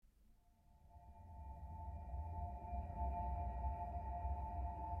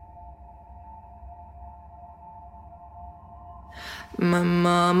My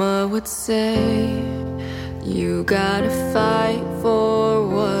mama would say, you gotta fight for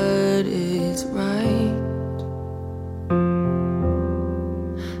what is right.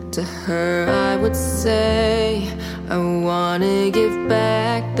 To her I would say, I wanna give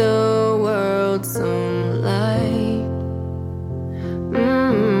back the world some light.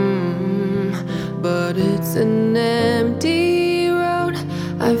 But it's an empty road.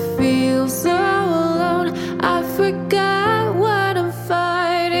 I feel so alone. I forgot what I'm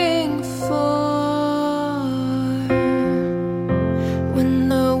fighting for. When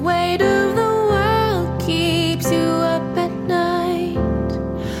the weight of the world keeps you up at night,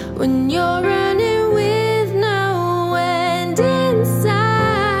 when you're running with no end in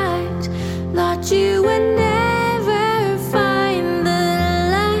sight, thought you would never find the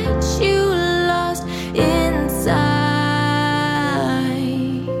light you lost inside,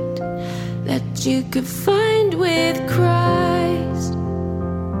 that you could find with Christ.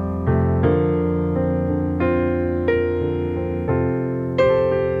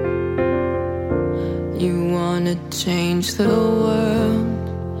 You wanna change the world,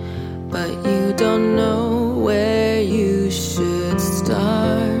 but you don't know where you should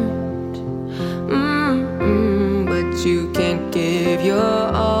start. But you can't give your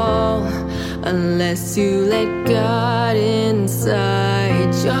all unless you let God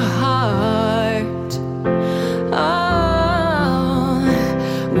inside your heart. Oh,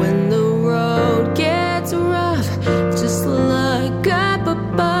 when the road gets rough, just look up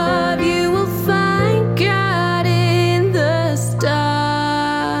above. You will find God in the stars.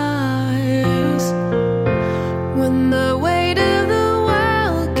 When the weight of the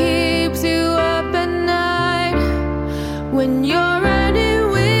world keeps you up at night, when you're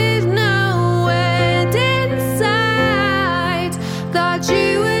running with no end in sight, thought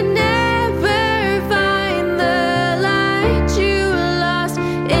you would never find the light you lost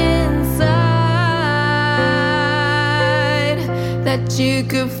inside, that you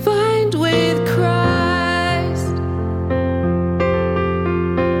could find with Christ.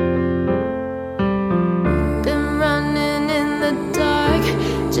 Been running in the dark,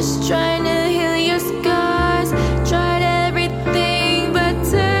 just trying to heal your scars. Tried everything but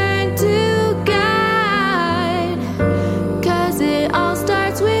turned to God, 'cause it all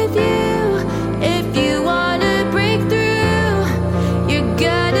starts with you. If you wanna break through, you're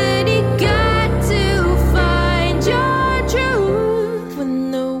gonna need God to find your truth.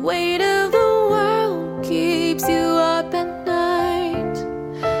 When the weight of the world keeps you up at night,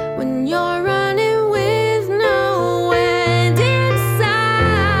 when you're running with no end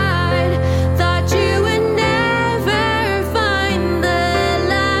inside, thought you would never find the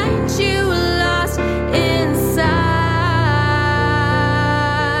light you lost inside,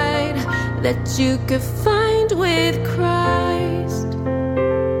 that you could find with Christ.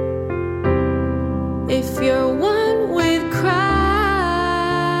 If you're one with Christ.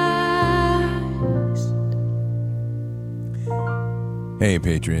 Hey,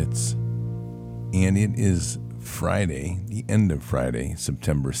 Patriots. And it is Friday, the end of Friday,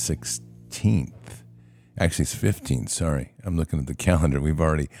 September 16th. Actually, it's 15th, sorry. I'm looking at the calendar.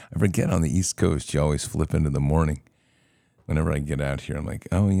 I forget on the East Coast, you always flip into the morning. Whenever I get out here, I'm like,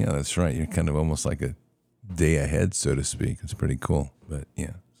 oh, yeah, that's right. You're kind of almost like a day ahead, so to speak. It's pretty cool. But,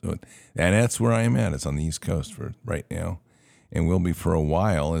 yeah. And that's where I am at. It's on the East Coast for right now. And will be for a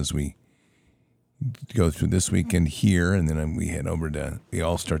while as we go through this weekend here, and then we head over we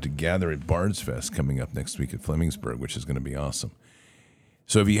all start to gather at Bards Fest coming up next week at Flemingsburg, which is going to be awesome.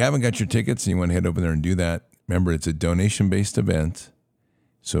 So if you haven't got your tickets and you want to head over there and do that, remember it's a donation-based event,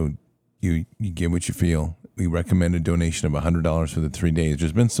 so you give what you feel. We recommend a donation of $100 for the 3 days.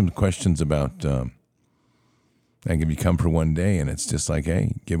 There's been some questions about, like if you come for 1 day, and it's just like,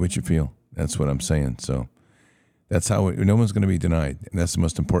 hey, give what you feel. That's what I'm saying. So that's how no one's going to be denied. And that's the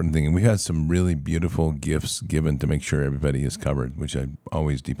most important thing. And we had some really beautiful gifts given to make sure everybody is covered, which I'm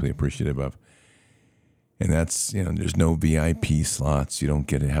always deeply appreciative of. And that's, there's no VIP slots. You don't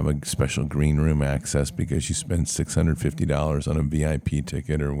get to have a special green room access because you spend $650 on a VIP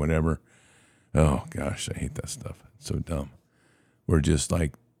ticket or whatever. Oh, gosh, I hate that stuff. It's so dumb. We're just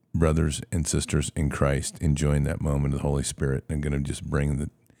like brothers and sisters in Christ enjoying that moment of the Holy Spirit and going to just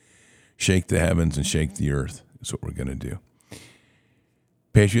shake the heavens and shake the earth. Is what we're going to do.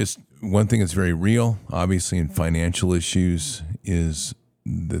 Patriots, one thing that's very real, obviously, in financial issues is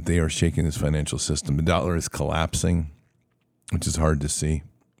that they are shaking this financial system. The dollar is collapsing, which is hard to see,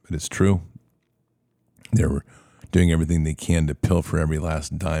 but it's true. They're doing everything they can to pilfer every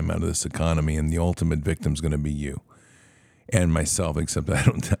last dime out of this economy, and the ultimate victim is going to be you and myself, except I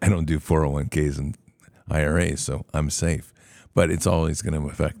don't do 401ks and IRAs, so I'm safe. but it's always going to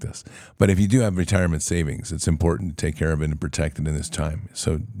affect us. But if you do have retirement savings, it's important to take care of it and protect it in this time.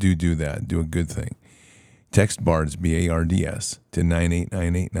 So do that. Do a good thing. Text BARDS, B-A-R-D-S, to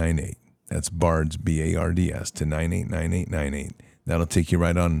 989898. That's BARDS, B-A-R-D-S, to 989898. That'll take you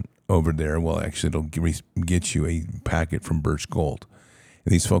right on over there. Well, actually, it'll get you a packet from Birch Gold.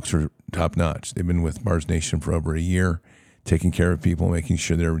 And these folks are top-notch. They've been with Bards Nation for over a year, taking care of people, making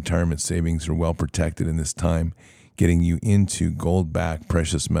sure their retirement savings are well protected in this time, getting you into gold-backed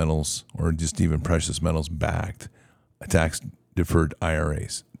precious metals or just even precious metals-backed tax-deferred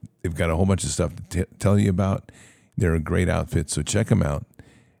IRAs. They've got a whole bunch of stuff to tell you about. They're a great outfit, so check them out.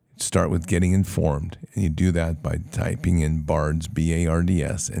 Start with getting informed, and you do that by typing in BARDS,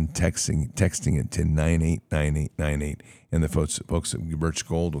 B-A-R-D-S, and texting it to 989898, and the folks at Birch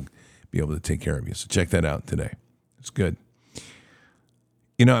Gold will be able to take care of you. So check that out today. It's good.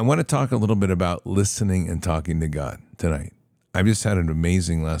 I want to talk a little bit about listening and talking to God tonight. I've just had an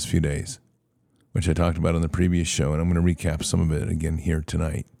amazing last few days, which I talked about on the previous show, and I'm going to recap some of it again here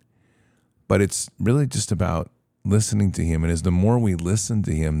tonight. But it's really just about listening to him, and as the more we listen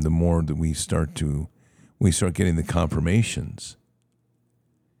to him, the more that we start getting the confirmations.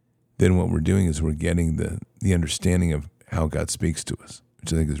 Then what we're doing is we're getting the understanding of how God speaks to us,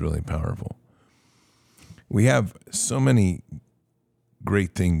 which I think is really powerful. We have so many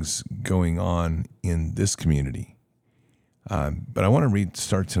great things going on in this community, but I want to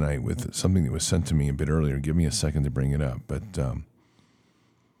start tonight with something that was sent to me a bit earlier. Give me a second to bring it up, but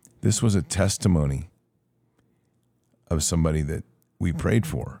this was a testimony of somebody that we prayed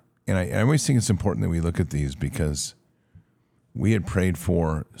for. And I always think it's important that we look at these because we had prayed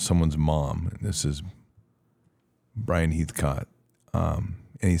for someone's mom. And this is Brian Heathcott. And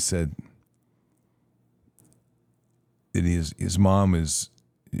he said that his mom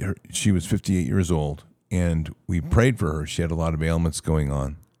she was 58 years old, and we prayed for her. She had a lot of ailments going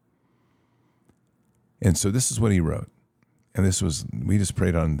on. And so this is what he wrote. And we just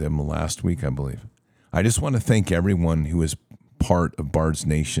prayed on them last week, I believe. I just want to thank everyone who is part of Bards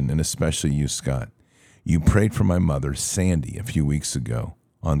Nation, and especially you, Scott. You prayed for my mother, Sandy, a few weeks ago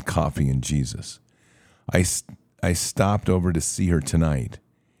on Coffee and Jesus. I stopped over to see her tonight,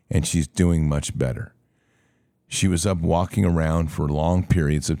 and she's doing much better. She was up walking around for long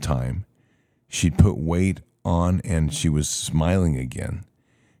periods of time. She'd put weight on, and she was smiling again.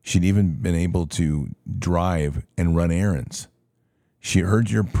 She'd even been able to drive and run errands. She heard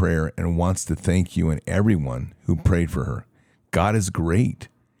your prayer and wants to thank you and everyone who prayed for her. God is great,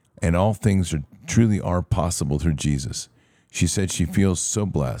 and all things truly are possible through Jesus. She said she feels so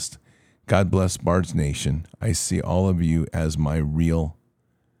blessed. God bless Bards Nation. I see all of you as my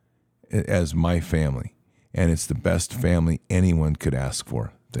family, and it's the best family anyone could ask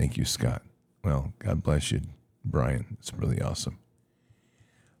for. Thank you, Scott. Well, God bless you, Brian. It's really awesome.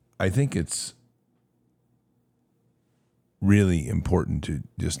 I think it's really important to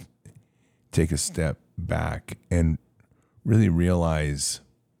just take a step back and really realize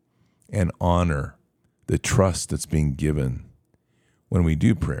and honor the trust that's being given when we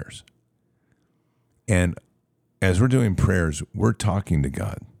do prayers. And as we're doing prayers, we're talking to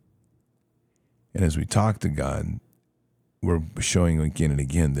God. And as we talk to God, we're showing again and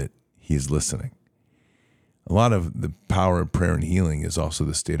again that he's listening. A lot of the power of prayer and healing is also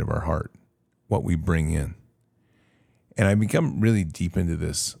the state of our heart, what we bring in. And I've become really deep into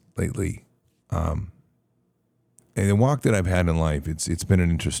this lately. And the walk that I've had in life, it's been an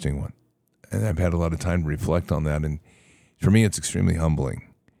interesting one. And I've had a lot of time to reflect on that. And for me, it's extremely humbling.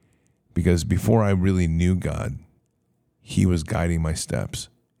 Because before I really knew God, he was guiding my steps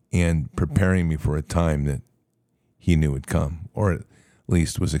and preparing me for a time that he knew would come, or at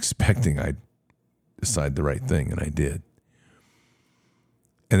least was expecting I'd decide the right thing, and I did.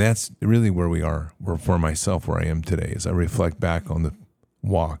 And that's really where we are, or for myself, where I am today, as I reflect back on the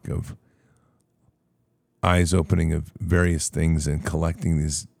walk of eyes opening of various things and collecting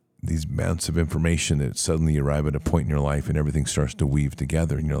these amounts of information that suddenly you arrive at a point in your life and everything starts to weave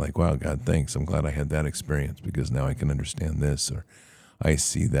together. And you're like, wow, God, thanks. I'm glad I had that experience because now I can understand this, or I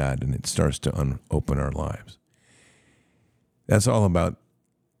see that, and it starts to open our lives. That's all about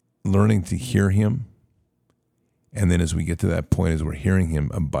learning to hear him. And then as we get to that point, as we're hearing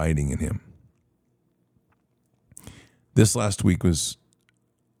him, abiding in him. This last week was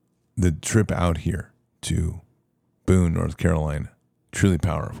the trip out here to Boone, North Carolina. Truly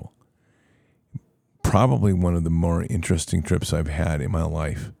powerful. Probably one of the more interesting trips I've had in my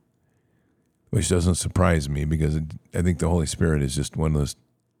life, which doesn't surprise me because I think the Holy Spirit is just one of those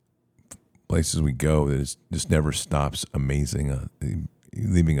places we go that is just never stops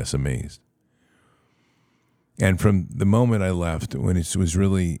leaving us amazed. And from the moment I left, when it was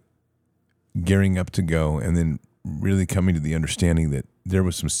really gearing up to go, and then really coming to the understanding that there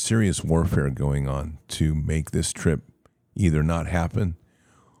was some serious warfare going on to make this trip either not happen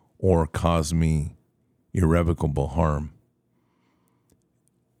or cause me irrevocable harm.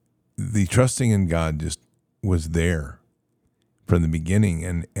 The trusting in God just was there from the beginning.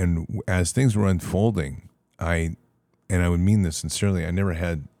 And as things were unfolding, and I would mean this sincerely,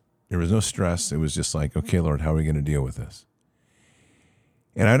 there was no stress. It was just like, okay, Lord, how are we going to deal with this?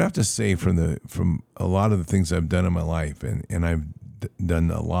 And I'd have to say from a lot of the things I've done in my life, and I've done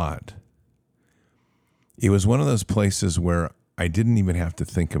a lot, it was one of those places where I didn't even have to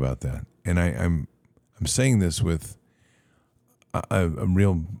think about that. And I'm saying this with a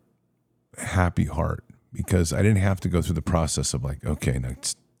real happy heart, because I didn't have to go through the process of like, okay, now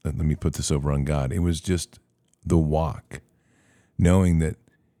let me put this over on God. It was just the walk, knowing that,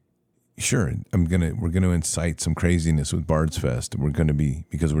 sure, we're gonna incite some craziness with Bard's Fest. We're gonna be,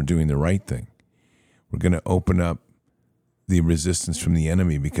 because we're doing the right thing. We're gonna open up the resistance from the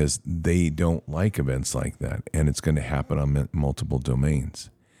enemy because they don't like events like that, and it's going to happen on multiple domains.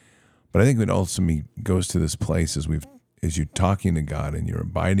 But I think it also goes to this place as you're talking to God and you're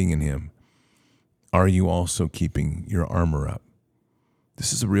abiding in Him. Are you also keeping your armor up?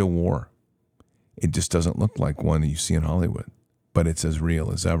 This is a real war. It just doesn't look like one you see in Hollywood, but it's as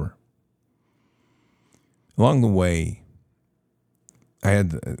real as ever. Along the way,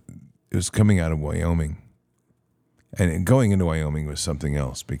 it was coming out of Wyoming. And going into Wyoming was something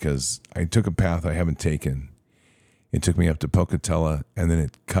else, because I took a path I haven't taken. It took me up to Pocatello, and then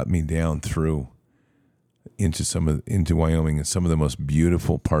it cut me down through into Wyoming and some of the most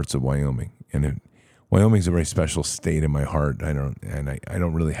beautiful parts of Wyoming. And Wyoming's a very special state in my heart. I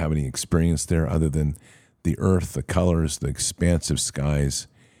don't really have any experience there other than the earth, the colors, the expansive skies.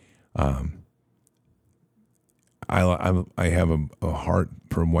 I have a heart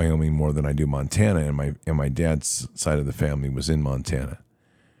for Wyoming more than I do Montana, and my dad's side of the family was in Montana.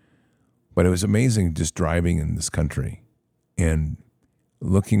 But it was amazing just driving in this country and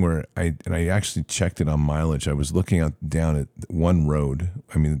looking where I actually checked it on mileage. I was looking down at one road.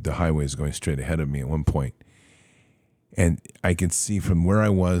 I mean, the highway is going straight ahead of me at one point, and I could see from where I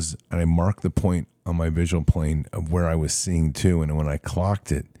was, and I marked the point on my visual plane of where I was seeing too. And when I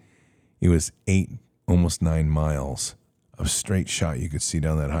clocked it, it was 8, almost 9 miles of straight shot you could see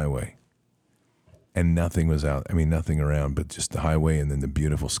down that highway. And nothing was out. I mean, nothing around, but just the highway and then the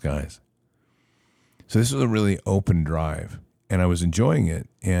beautiful skies. So this was a really open drive, and I was enjoying it,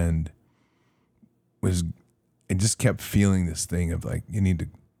 and I just kept feeling this thing of like, you need to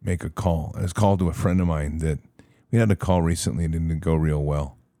make a call. I was called to a friend of mine that we had a call recently. It didn't go real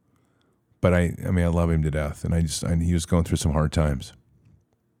well, but I love him to death, and he was going through some hard times.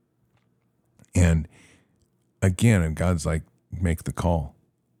 And again, God's like, make the call.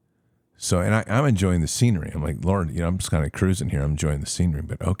 So, and I'm enjoying the scenery. I'm like, Lord, I'm just kind of cruising here. I'm enjoying the scenery,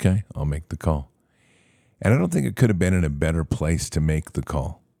 but okay, I'll make the call. And I don't think it could have been in a better place to make the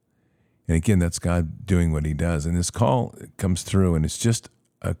call. And again, that's God doing what He does. And this call comes through, and it's just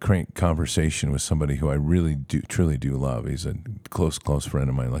a crank conversation with somebody who I really truly do love. He's a close friend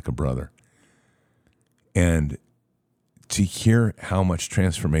of mine, like a brother. And to hear how much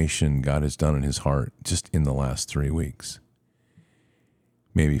transformation God has done in his heart just in the last 3 weeks,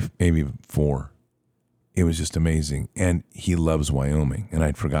 maybe 4, it was just amazing. And he loves Wyoming, and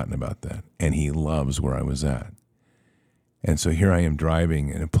I'd forgotten about that. And he loves where I was at. And so here I am driving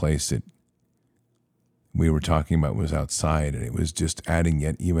in a place that we were talking about was outside, and it was just adding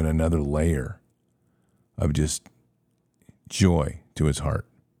yet even another layer of just joy to his heart.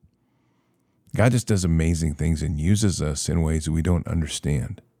 God just does amazing things and uses us in ways that we don't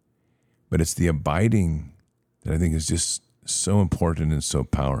understand. But it's the abiding that I think is just so important and so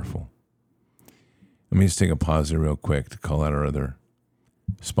powerful. Let me just take a pause here real quick to call out our other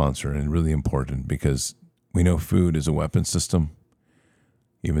sponsor, and really important because we know food is a weapon system.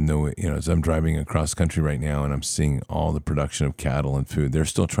 Even though, as I'm driving across country right now and I'm seeing all the production of cattle and food, they're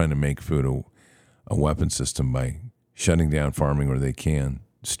still trying to make food a weapon system by shutting down farming where they can,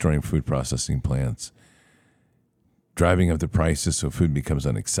 destroying food processing plants, driving up the prices so food becomes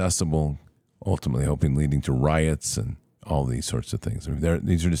inaccessible, ultimately leading to riots and all these sorts of things.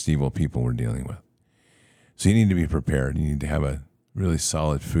 These are just evil people we're dealing with. So you need to be prepared. You need to have a really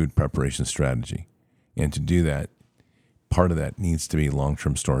solid food preparation strategy. And to do that, part of that needs to be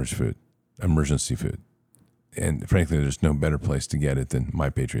long-term storage food, emergency food. And frankly, there's no better place to get it than My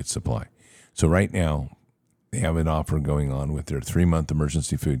Patriot Supply. So right now, they have an offer going on with their 3-month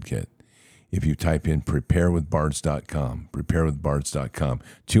emergency food kit. if you type in preparewithbards.com, preparewithbards.com,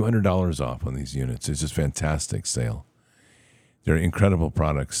 $200 off on these units. It's just fantastic sale. They're incredible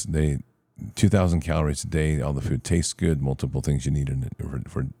products. 2,000 calories a day. All the food tastes good. Multiple things you need in it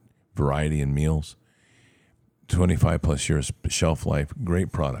for variety in meals. 25 plus years shelf life.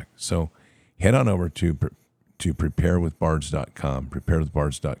 Great product. So head on over to preparewithbards.com,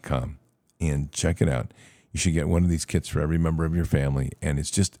 preparewithbards.com, and check it out. You should get one of these kits for every member of your family, and it's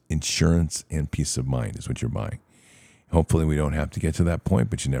just insurance and peace of mind is what you're buying. Hopefully we don't have to get to that point,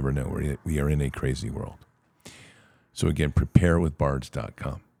 but you never know. We are in a crazy world. So again,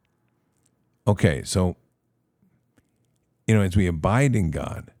 preparewithbards.com. Okay, so, as we abide in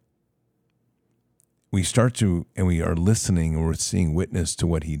God, we start to, and we are listening, and we're seeing witness to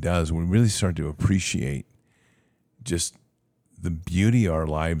what he does. We really start to appreciate just the beauty our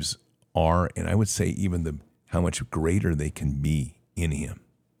lives are, and I would say even how much greater they can be in him.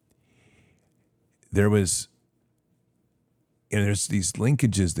 There's these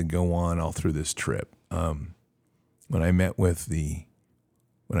linkages that go on all through this trip. When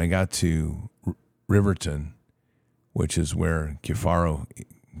I got to Riverton, which is where Kifaru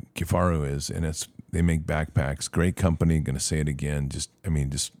is, and they make backpacks. Great company. Going to say it again. Just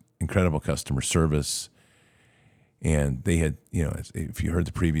incredible customer service. And they had, if you heard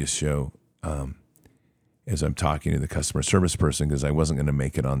the previous show, as I'm talking to the customer service person, because I wasn't going to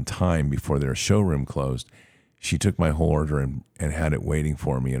make it on time before their showroom closed, she took my whole order and had it waiting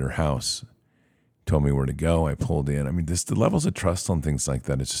for me at her house. Told me where to go. I pulled in. The levels of trust on things like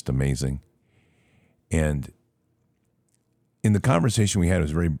that is just amazing. And in the conversation we had,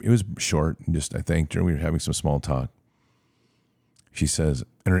 it was short. And just I thanked her. We were having some small talk. She says,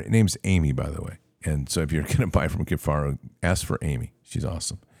 and her name's Amy, by the way. And so if you're going to buy from Kifaru, ask for Amy. She's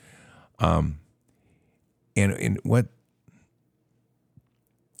awesome. And what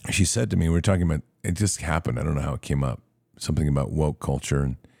she said to me, we were talking about, it just happened. I don't know how it came up. Something about woke culture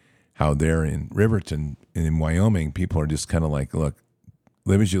and how there in Riverton and in Wyoming, people are just kind of like, look,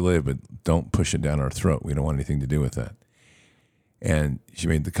 live as you live, but don't push it down our throat. We don't want anything to do with that. And she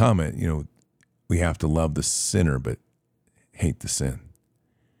made the comment, we have to love the sinner, but hate the sin.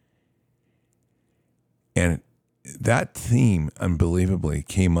 And that theme, unbelievably,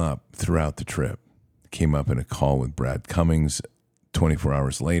 came up throughout the trip. It came up in a call with Brad Cummings 24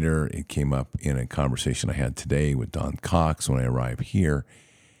 hours later. It came up in a conversation I had today with Don Cox when I arrived here.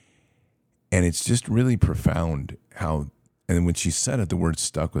 And it's just really profound and when she said it, the word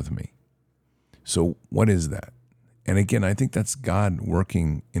stuck with me. So what is that? And again, I think that's God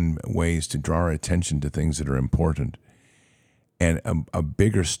working in ways to draw our attention to things that are important and a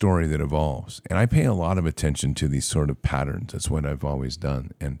bigger story that evolves. And I pay a lot of attention to these sort of patterns. That's what I've always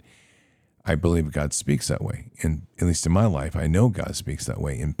done. And I believe God speaks that way. And at least in my life, I know God speaks that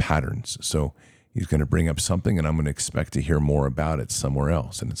way in patterns. So he's going to bring up something and I'm going to expect to hear more about it somewhere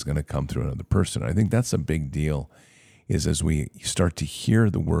else. And it's going to come through another person. I think that's a big deal, is as we start to hear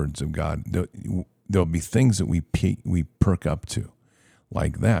the words of God, there'll be things that we perk up to,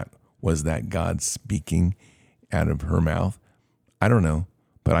 like that. Was that God speaking out of her mouth? I don't know,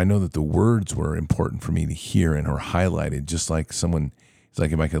 but I know that the words were important for me to hear and are highlighted, just like it's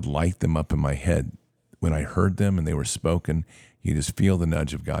like if I could light them up in my head. When I heard them and they were spoken, you just feel the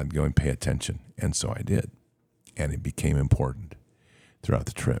nudge of God going, pay attention. And so I did. And it became important throughout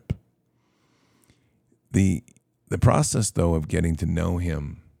the trip. The process, though, of getting to know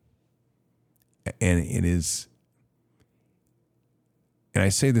him, and it is, and I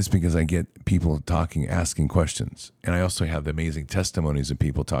say this because I get people asking questions, and I also have the amazing testimonies of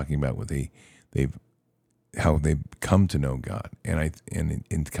people talking about how they've come to know God,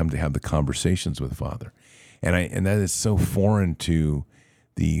 and come to have the conversations with Father, and that is so foreign to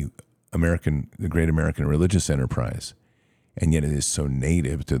the great American religious enterprise, and yet it is so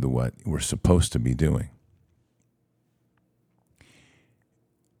native to what we're supposed to be doing.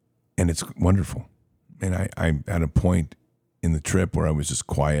 And it's wonderful. And I'm at a point in the trip where I was just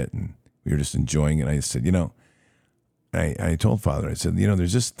quiet and we were just enjoying it. I said, I told Father, I said,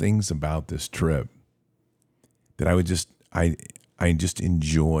 there's just things about this trip that I just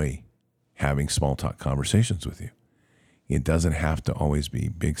enjoy having small talk conversations with you. It doesn't have to always be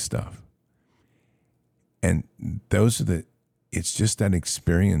big stuff. And it's just that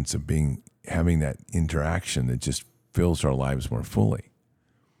experience of having that interaction that just fills our lives more fully.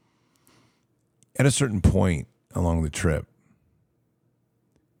 At a certain point along the trip,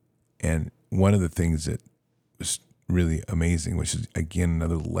 and one of the things that was really amazing, which is again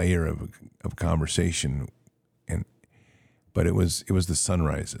another layer of conversation, but it was the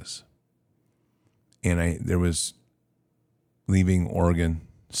sunrises, and there was leaving Oregon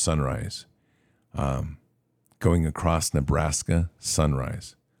sunrise, Going across Nebraska,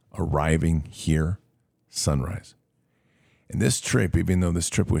 sunrise. Arriving here, sunrise. And this trip, even though this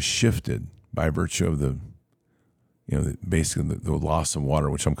trip was shifted by virtue of basically the loss of water,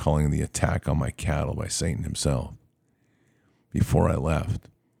 which I'm calling the attack on my cattle by Satan himself, before I left,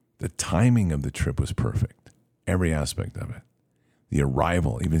 the timing of the trip was perfect. Every aspect of it. The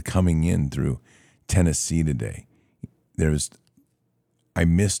arrival, even coming in through Tennessee today, I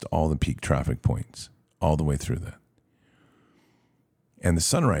missed all the peak traffic points all the way through that. And the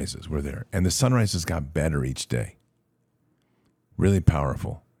sunrises were there. And the sunrises got better each day. Really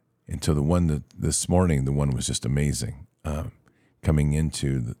powerful. Until this morning, the one was just amazing, coming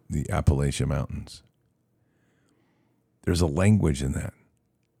into the Appalachian Mountains. There's a language in that.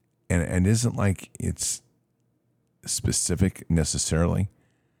 And it isn't like it's specific necessarily.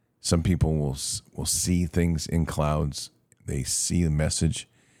 Some people will see things in clouds. They see a message.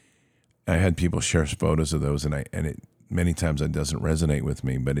 I had people share photos of those, many times it doesn't resonate with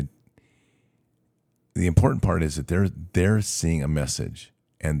me. But the important part is that they're seeing a message,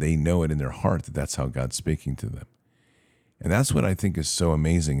 and they know it in their heart that that's how God's speaking to them. And that's what I think is so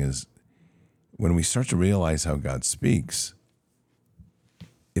amazing is when we start to realize how God speaks,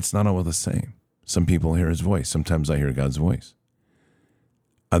 it's not all the same. Some people hear his voice. Sometimes I hear God's voice.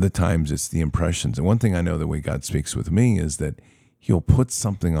 Other times it's the impressions. And one thing I know the way God speaks with me is that he'll put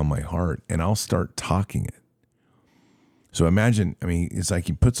something on my heart and I'll start talking it. So imagine, it's like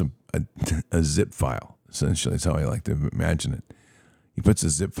he puts a zip file. Essentially, that's how I like to imagine it. He puts a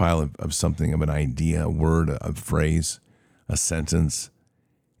zip file of something, of an idea, a word, a phrase, a sentence.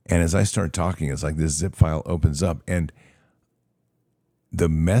 And as I start talking, it's like this zip file opens up and the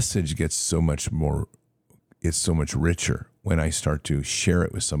message gets so much richer when I start to share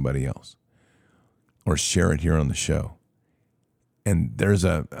it with somebody else or share it here on the show. And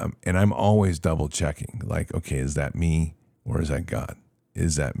and I'm always double checking, like, okay, is that me or is that God?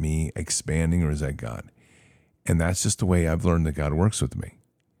 Is that me expanding or is that God? And that's just the way I've learned that God works with me,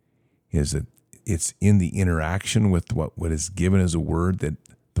 is that it's in the interaction with what is given as a word that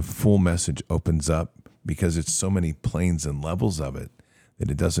the full message opens up, because it's so many planes and levels of it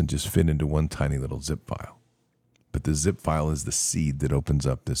that it doesn't just fit into one tiny little zip file. But the zip file is the seed that opens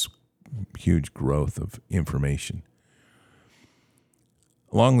up this huge growth of information.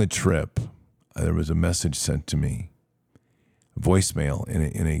 Along the trip, there was a message sent to me, a voicemail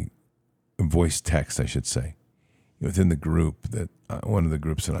in a voice text, I should say, within the group that one of the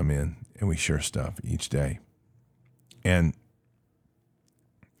groups that I'm in, and we share stuff each day. And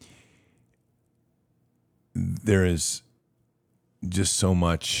there is just so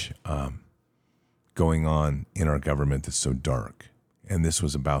much going on in our government that's so dark. And this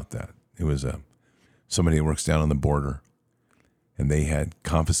was about that. It was somebody who works down on the border, and they had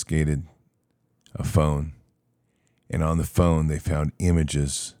confiscated a phone. And on the phone, they found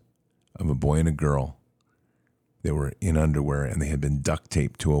images of a boy and a girl. They were in underwear, and they had been duct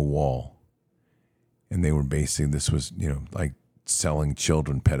taped to a wall. And they were basically, this was, like selling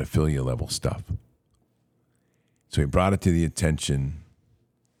children, pedophilia level stuff. So he brought it to the attention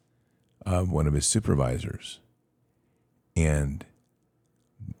of one of his supervisors. And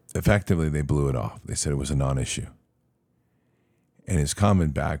effectively, they blew it off. They said it was a non-issue. And his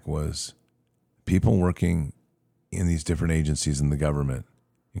comment back was, people working in these different agencies in the government,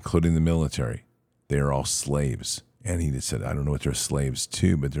 including the military, they are all slaves. And he just said, I don't know what they're slaves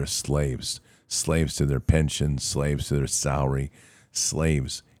to, but they're slaves. Slaves to their pension, slaves to their salary,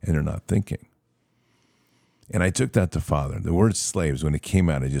 slaves, and they're not thinking. And I took that to Father. The word slaves, when it came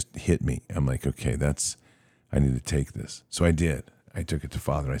out, it just hit me. I'm like, okay, I need to take this. So I did. I took it to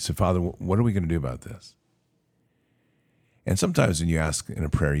Father. I said, Father, what are we going to do about this? And sometimes when you ask in a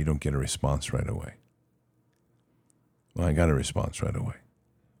prayer, you don't get a response right away. Well, I got a response right away.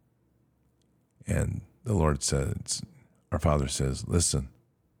 And the Lord says, our Father says, listen.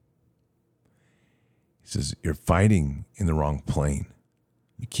 He says, you're fighting in the wrong plane.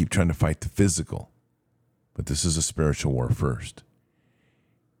 You keep trying to fight the physical. But this is a spiritual war first.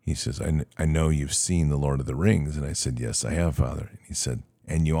 He says, I know you've seen The Lord of the Rings. And I said, yes, I have, Father. And he said,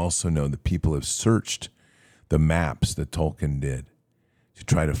 and you also know that people have searched the maps that Tolkien did to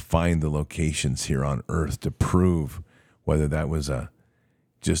try to find the locations here on Earth to prove whether that was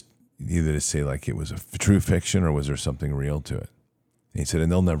just either to say like it was a true fiction or was there something real to it. And he said,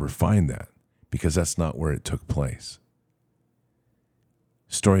 and they'll never find that because that's not where it took place.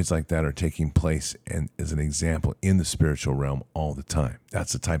 Stories like that are taking place, and as an example, in the spiritual realm all the time.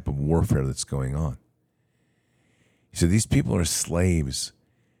 That's the type of warfare that's going on. He said these people are slaves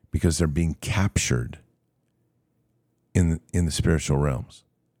because they're being captured in the spiritual realms.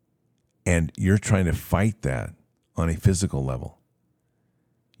 and you're trying to fight that on a physical level,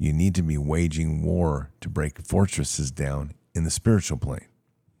 you need to be waging war to break fortresses down in the spiritual plane.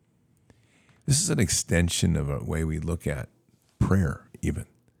 This is an extension of a way we look at prayer even.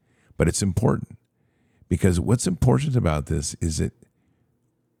 But it's important because what's important about this is that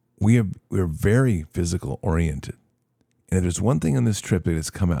we're very physical oriented. And if there's one thing on this trip that has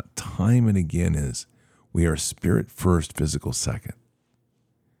come out time and again is we are spirit first, physical second.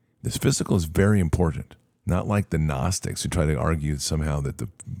 This physical is very important, not like the Gnostics who try to argue somehow that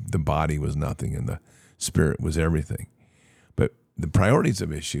the body was nothing and the spirit was everything. But the priorities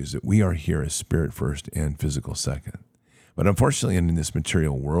of issues that we are here as spirit first and physical second. But unfortunately, in this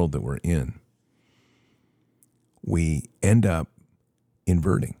material world that we're in, we end up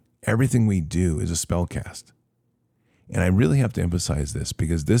inverting. Everything we do is a spell cast. And I really have to emphasize this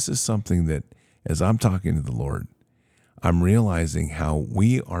because this is something that, as I'm talking to the Lord, I'm realizing how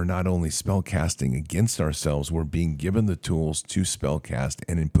we are not only spell casting against ourselves, we're being given the tools to spell cast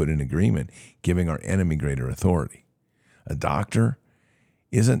and put in agreement, giving our enemy greater authority. A doctor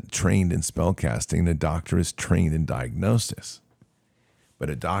isn't trained in spell casting. A doctor is trained in diagnosis. But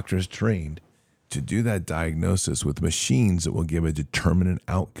a doctor is trained to do that diagnosis with machines that will give a determinate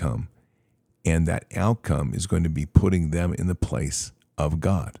outcome. And that outcome is going to be putting them in the place of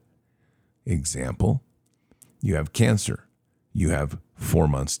God. Example, you have cancer. You have 4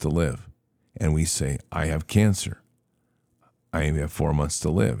 months to live. And we say, I have cancer. I have 4 months to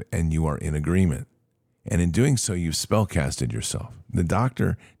live. And you are in agreement. And in doing so, you've spellcasted yourself. The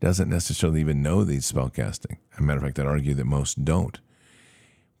doctor doesn't necessarily even know that he's spellcasting. As a matter of fact, I'd argue that most don't.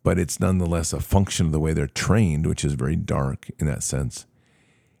 But it's nonetheless a function of the way they're trained, which is very dark in that sense.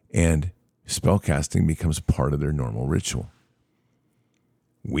 And spellcasting becomes part of their normal ritual.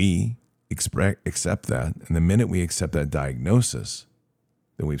 We accept that, and the minute we accept that diagnosis,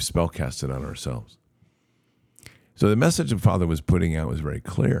 then we've spellcasted on ourselves. So the message the Father was putting out was very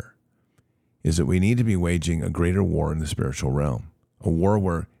clear, is that we need to be waging a greater war in the spiritual realm, a war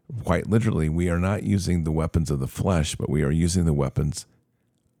where, quite literally, we are not using the weapons of the flesh, but we are using the weapons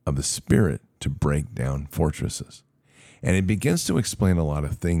of the Spirit to break down fortresses. And it begins to explain a lot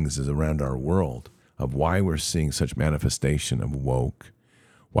of things around our world of why we're seeing such manifestation of woke,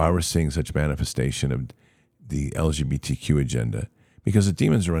 why we're seeing such manifestation of the LGBTQ agenda, because the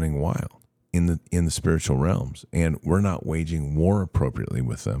demons are running wild in the spiritual realms, and we're not waging war appropriately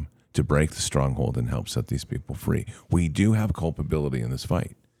with them to break the stronghold and help set these people free. We do have culpability in this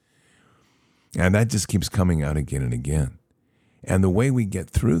fight. And that just keeps coming out again and again. And the way we get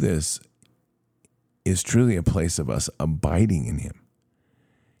through this is truly a place of us abiding in him.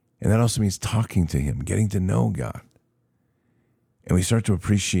 And that also means talking to him, getting to know God. And we start to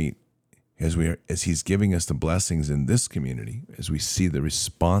appreciate as he's giving us the blessings in this community, as we see the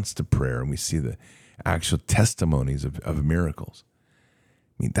response to prayer and we see the actual testimonies of miracles.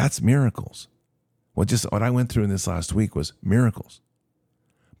 I mean, that's miracles. What I went through in this last week was miracles.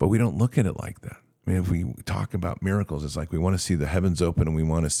 But we don't look at it like that. I mean, if we talk about miracles, it's like we want to see the heavens open and we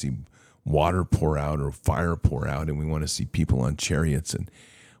want to see water pour out or fire pour out, and we want to see people on chariots, and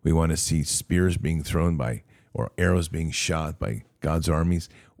we want to see spears being thrown or arrows being shot by God's armies.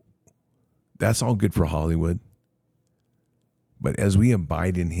 That's all good for Hollywood. But as we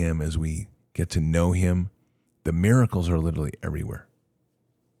abide in him, as we get to know him, the miracles are literally everywhere.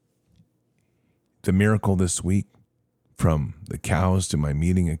 The miracle this week, from the cows to my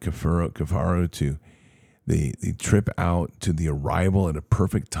meeting at Kafaro to the trip out to the arrival at a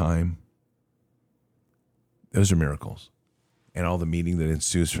perfect time, those are miracles. And all the meeting that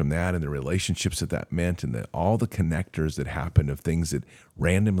ensues from that and the relationships that meant and all the connectors that happened of things that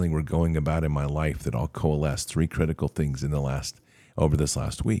randomly were going about in my life that all coalesced, 3 critical things over this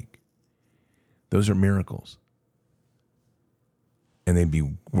last week. Those are miracles. And they'd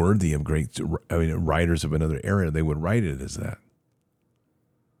be worthy of writers of another era, they would write it as that.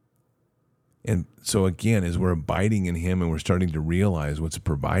 And so again, as we're abiding in him and we're starting to realize what's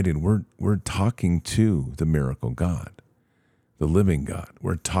provided, we're talking to the miracle God, the living God.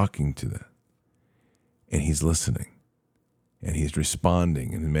 We're talking to that. And he's listening. And he's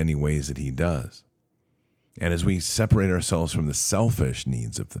responding in many ways that he does. And as we separate ourselves from the selfish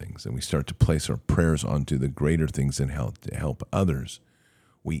needs of things and we start to place our prayers onto the greater things and help others,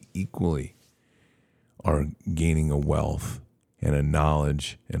 we equally are gaining a wealth and a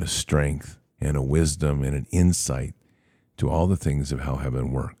knowledge and a strength and a wisdom and an insight to all the things of how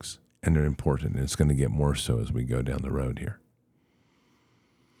heaven works. And they're important, and it's going to get more so as we go down the road here.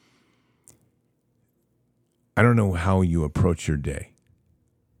 I don't know how you approach your day,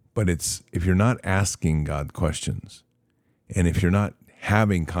 but if you're not asking God questions, and if you're not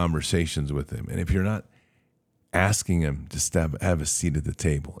having conversations with him, and if you're not asking him to have a seat at the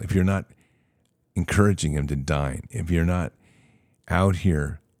table, if you're not encouraging him to dine, if you're not out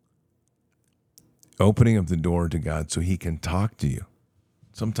here opening up the door to God so he can talk to you,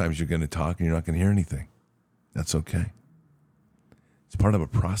 sometimes you're going to talk and you're not going to hear anything. That's okay. It's part of a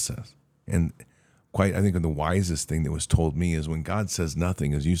process. And I think the wisest thing that was told me is when God says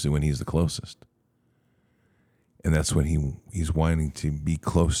nothing is usually when he's the closest. And that's when he's wanting to be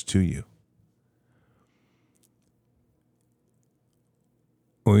close to you.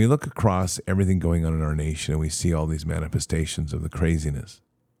 When we look across everything going on in our nation and we see all these manifestations of the craziness,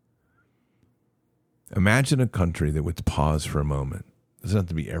 imagine a country that would pause for a moment. It doesn't have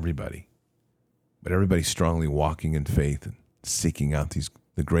to be everybody, but everybody strongly walking in faith and seeking out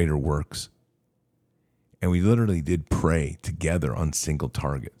the greater works. And we literally did pray together on single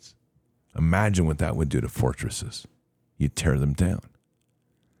targets. Imagine what that would do to fortresses. You'd tear them down.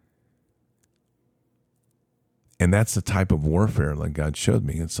 And that's the type of warfare like God showed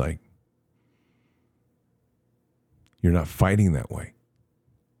me. It's like, you're not fighting that way.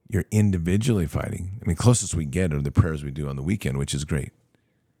 You're individually fighting. I mean, closest we get are the prayers we do on the weekend, which is great.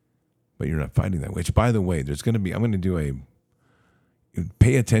 But you're not fighting that way. Which, by the way, I'm going to do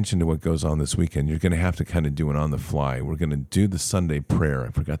pay attention to what goes on this weekend. You're going to have to kind of do it on the fly. We're going to do the Sunday prayer.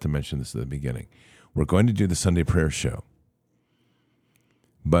 I forgot to mention this at the beginning. We're going to do the Sunday prayer show.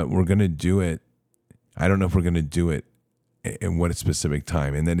 But we're going to do it. I don't know if we're going to do it in what specific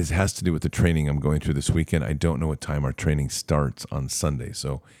time. And then it has to do with the training I'm going through this weekend. I don't know what time our training starts on Sunday.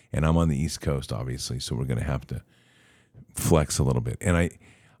 And I'm on the East Coast, obviously, so we're going to have to flex a little bit. And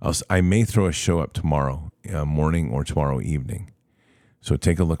I may throw a show up tomorrow morning or tomorrow evening. So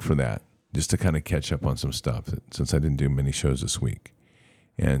take a look for that, just to kind of catch up on some stuff, since I didn't do many shows this week,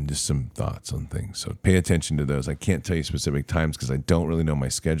 and just some thoughts on things. So pay attention to those. I can't tell you specific times because I don't really know my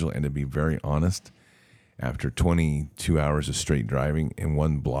schedule. And to be very honest, after 22 hours of straight driving in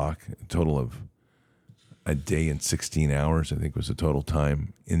one block, a total of a day and 16 hours, I think was the total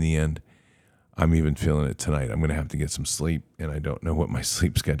time in the end, I'm even feeling it tonight. I'm going to have to get some sleep, and I don't know what my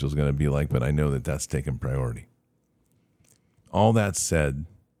sleep schedule is going to be like, but I know that that's taking priority. All that said,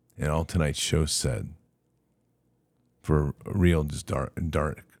 and all tonight's show said, for a real, just dark,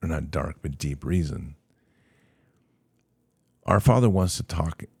 or not dark, but deep reason, our Father wants to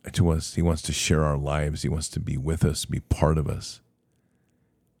talk to us. He wants to share our lives. He wants to be with us, be part of us.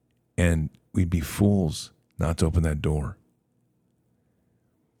 And we'd be fools not to open that door.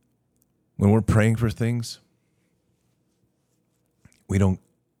 When we're praying for things, we don't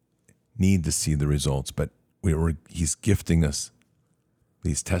need to see the results, but he's gifting us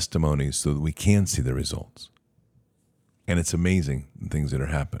these testimonies so that we can see the results. And it's amazing the things that are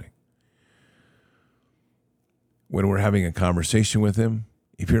happening. When we're having a conversation with him,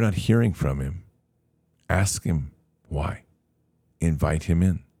 if you're not hearing from him, ask him why. Invite him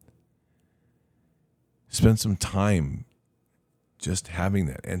in. Spend some time just having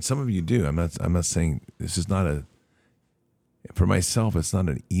that. And some of you do. I'm not saying this is not for myself, it's not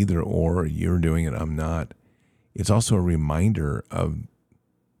an either or. You're doing it, I'm not. It's also a reminder of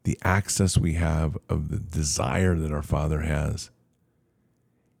the access we have, of the desire that our Father has,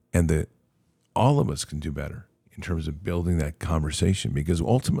 and that all of us can do better in terms of building that conversation. Because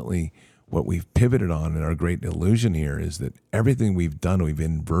ultimately, what we've pivoted on in our great illusion here is that everything we've done, we've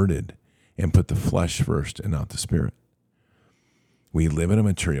inverted and put the flesh first and not the spirit. We live in a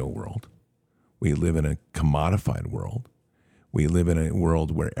material world. We live in a commodified world. We live in a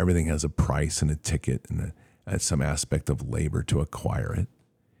world where everything has a price and a ticket and some aspect of labor to acquire it.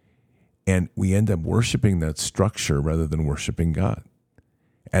 And we end up worshiping that structure rather than worshiping God.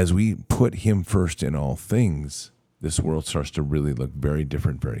 As we put him first in all things, this world starts to really look very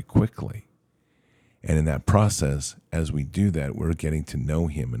different very quickly. And in that process, as we do that, we're getting to know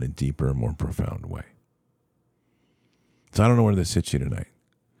him in a deeper, more profound way. So I don't know where this hits you tonight.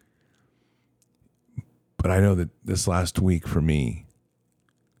 But I know that this last week for me,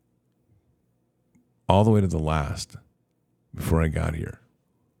 all the way to the last, before I got here,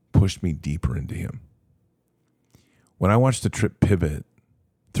 pushed me deeper into him. When I watched the trip pivot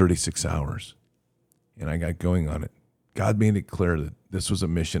 36 hours and I got going on it, God made it clear that this was a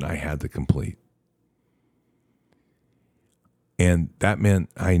mission I had to complete. And that meant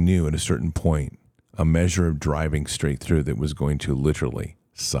I knew at a certain point a measure of driving straight through that was going to literally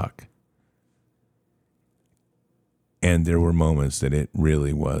suck. And there were moments that it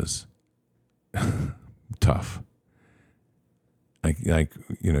really was tough. Like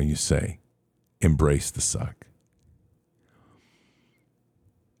you say, embrace the suck.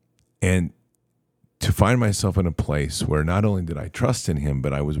 And to find myself in a place where not only did I trust in him,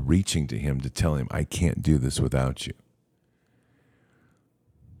 but I was reaching to him to tell him, I can't do this without you.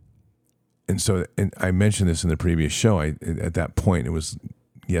 And so, and I mentioned this in the previous show. At that point, it was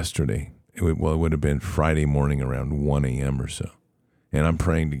yesterday. It would have been Friday morning around 1 a.m. or so. And I'm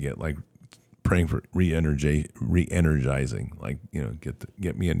praying for re-energizing, like,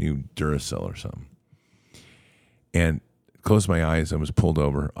 get me a new Duracell or something. And closed my eyes. I was pulled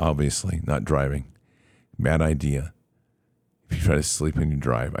over, obviously, not driving. Bad idea. If you try to sleep when you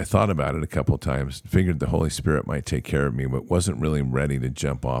drive. I thought about it a couple of times, figured the Holy Spirit might take care of me, but wasn't really ready to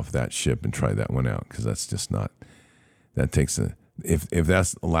jump off that ship and try that one out, because that's just not, that takes if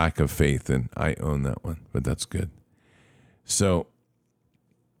that's a lack of faith, then I own that one, but that's good. So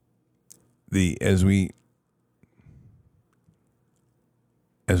I'm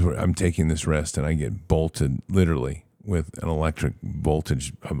taking this rest, and I get bolted literally with an electric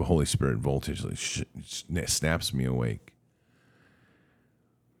voltage of the Holy Spirit voltage that snaps me awake.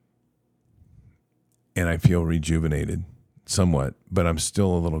 And I feel rejuvenated somewhat, but I'm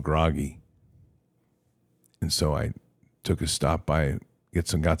still a little groggy. And so I took a stop by, got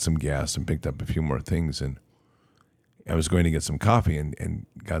some gas and picked up a few more things. And I was going to get some coffee, and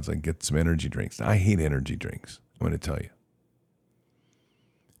God's like, get some energy drinks. Now, I hate energy drinks, I'm going to tell you.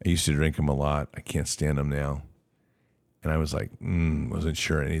 I used to drink them a lot. I can't stand them now. And I was like, wasn't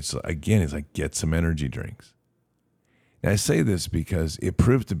sure. And he's like, get some energy drinks. And I say this because it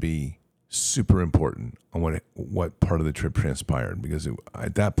proved to be super important on what part of the trip transpired, because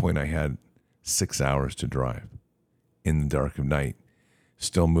at that point I had 6 hours to drive in the dark of night,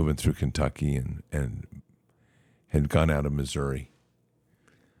 still moving through Kentucky and had gone out of Missouri.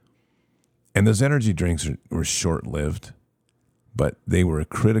 And those energy drinks were short-lived, but they were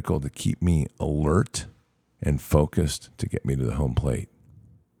critical to keep me alert and focused to get me to the home plate.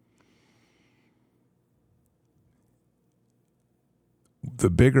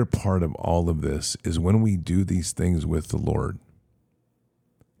 The bigger part of all of this is when we do these things with the Lord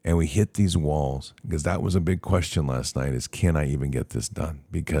and we hit these walls, because that was a big question last night, is can I even get this done?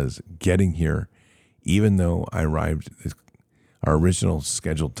 Because getting here, even though I arrived, our original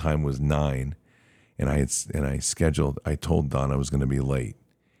scheduled time was 9, and I told Don I was going to be late.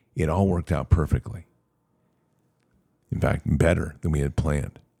 It all worked out perfectly. In fact, better than we had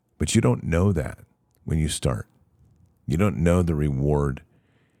planned. But you don't know that when you start. You don't know the reward,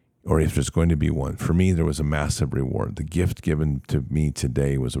 or if there's going to be one. For me, there was a massive reward. The gift given to me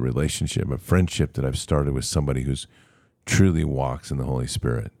today was a relationship, a friendship that I've started with somebody who's truly walks in the Holy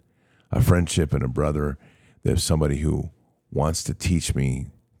Spirit. A friendship and a brother, there's somebody who wants to teach me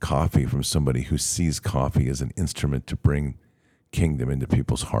coffee from somebody who sees coffee as an instrument to bring kingdom into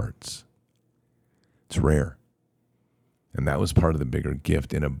people's hearts. It's rare. And that was part of the bigger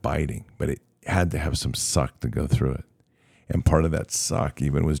gift in abiding, but it had to have some suck to go through it. And part of that suck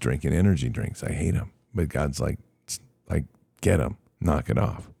even was drinking energy drinks. I hate them. But God's like, get them, knock it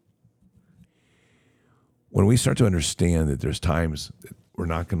off. When we start to understand that there's times that we're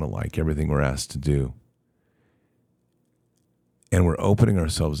not going to like everything we're asked to do, and we're opening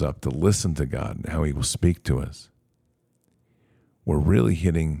ourselves up to listen to God and how he will speak to us, we're really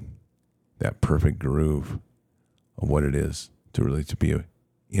hitting that perfect groove of what it is to be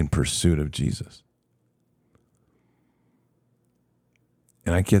in pursuit of Jesus.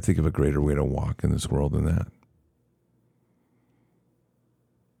 And I can't think of a greater way to walk in this world than that.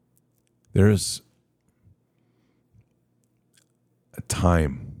 There's a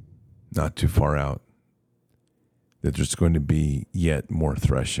time not too far out that there's going to be yet more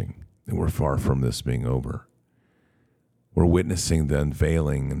threshing, and we're far from this being over. We're witnessing the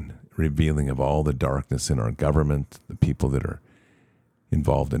unveiling and revealing of all the darkness in our government, the people that are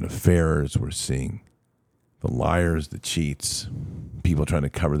involved in affairs. We're seeing the liars, the cheats, people trying to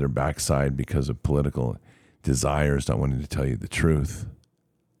cover their backside because of political desires, not wanting to tell you the truth.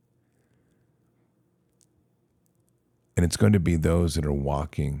 And it's going to be those that are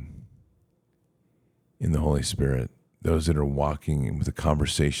walking in the Holy Spirit, those that are walking with the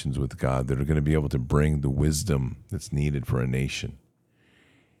conversations with God, that are going to be able to bring the wisdom that's needed for a nation.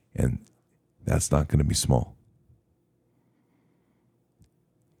 And that's not going to be small.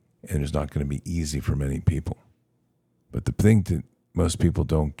 And it's not going to be easy for many people. But the thing that most people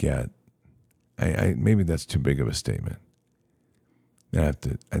don't get, maybe that's too big of a statement.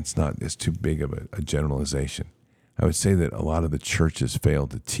 It's too big of a generalization. I would say that a lot of the churches fail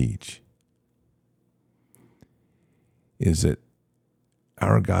to teach is that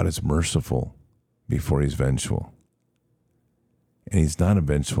our God is merciful before he's vengeful. And he's not a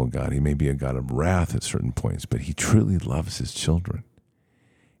vengeful God. He may be a God of wrath at certain points, but he truly loves his children.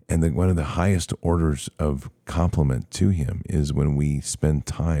 And one of the highest orders of compliment to him is when we spend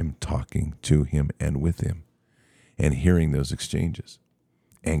time talking to him and with him and hearing those exchanges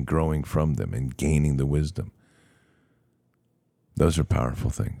and growing from them and gaining the wisdom. Those are powerful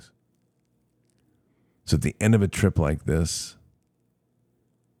things. So at the end of a trip like this,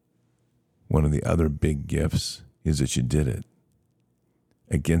 one of the other big gifts is that you did it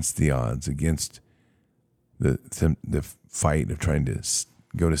against the odds, against the fight of trying to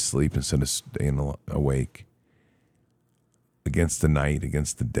go to sleep instead of staying awake, against the night,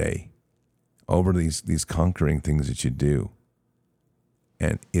 against the day, over these conquering things that you do.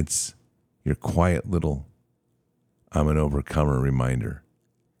 And it's your quiet little I'm an overcomer reminder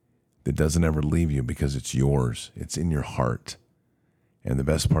that doesn't ever leave you because it's yours. It's in your heart. And the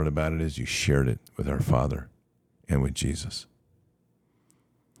best part about it is you shared it with our Father and with Jesus.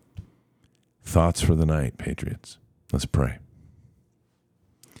 Thoughts for the night, Patriots. Let's pray.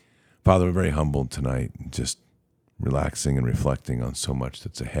 Father, we're very humbled tonight, just relaxing and reflecting on so much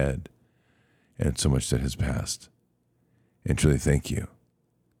that's ahead and so much that has passed. And truly thank you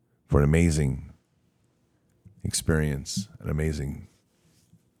for an amazing experience, an amazing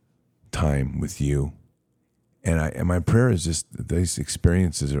time with you. And my prayer is just that these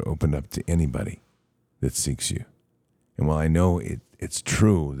experiences are opened up to anybody that seeks you. And while I know it's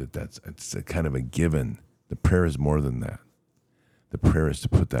true that it's a kind of a given, the prayer is more than that. The prayer is to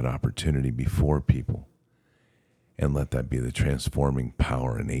put that opportunity before people and let that be the transforming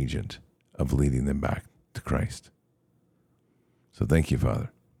power and agent of leading them back to Christ. So thank you, Father.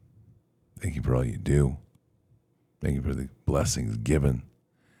 Thank you for all you do. Thank you for the blessings given.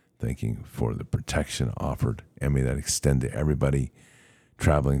 Thank you for the protection offered. And may that extend to everybody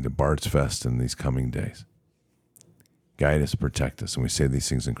traveling to Bards Fest in these coming days. Guide us, protect us. And we say these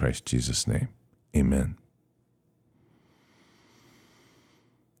things in Christ Jesus' name. Amen.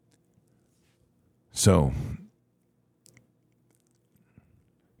 So,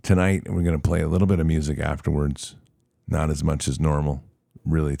 tonight we're going to play a little bit of music afterwards. Not as much as normal.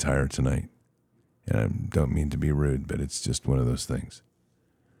 Really tired tonight. And I don't mean to be rude, but it's just one of those things.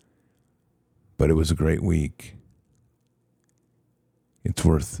 But it was a great week. It's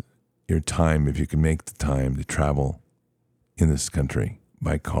worth your time if you can make the time to travel in this country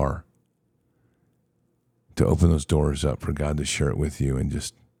by car, to open those doors up for God to share it with you and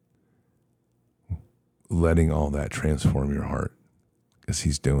just letting all that transform your heart, because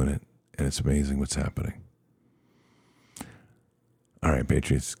he's doing it and it's amazing what's happening. All right,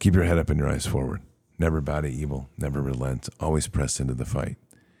 Patriots, keep your head up and your eyes forward. Never bow to evil, never relent, always press into the fight.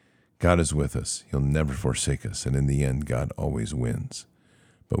 God is with us. He'll never forsake us. And in the end, God always wins.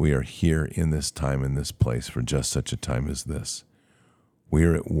 But we are here in this time, in this place, for just such a time as this. We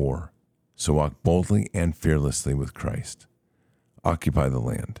are at war. So walk boldly and fearlessly with Christ. Occupy the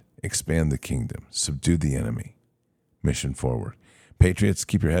land. Expand the kingdom. Subdue the enemy. Mission forward. Patriots,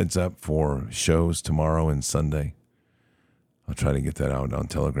 keep your heads up for shows tomorrow and Sunday. I'll try to get that out on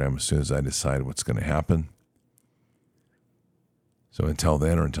Telegram as soon as I decide what's going to happen. So until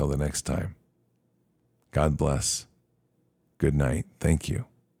then, or until the next time, God bless. Good night. Thank you.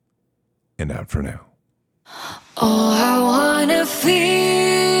 And out for now. Oh, I wanna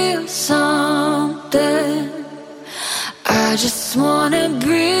feel something. I just wanna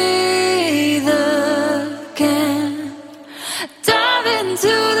breathe again. Dive into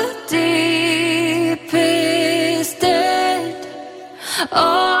the deepest end.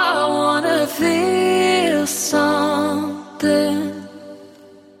 Oh,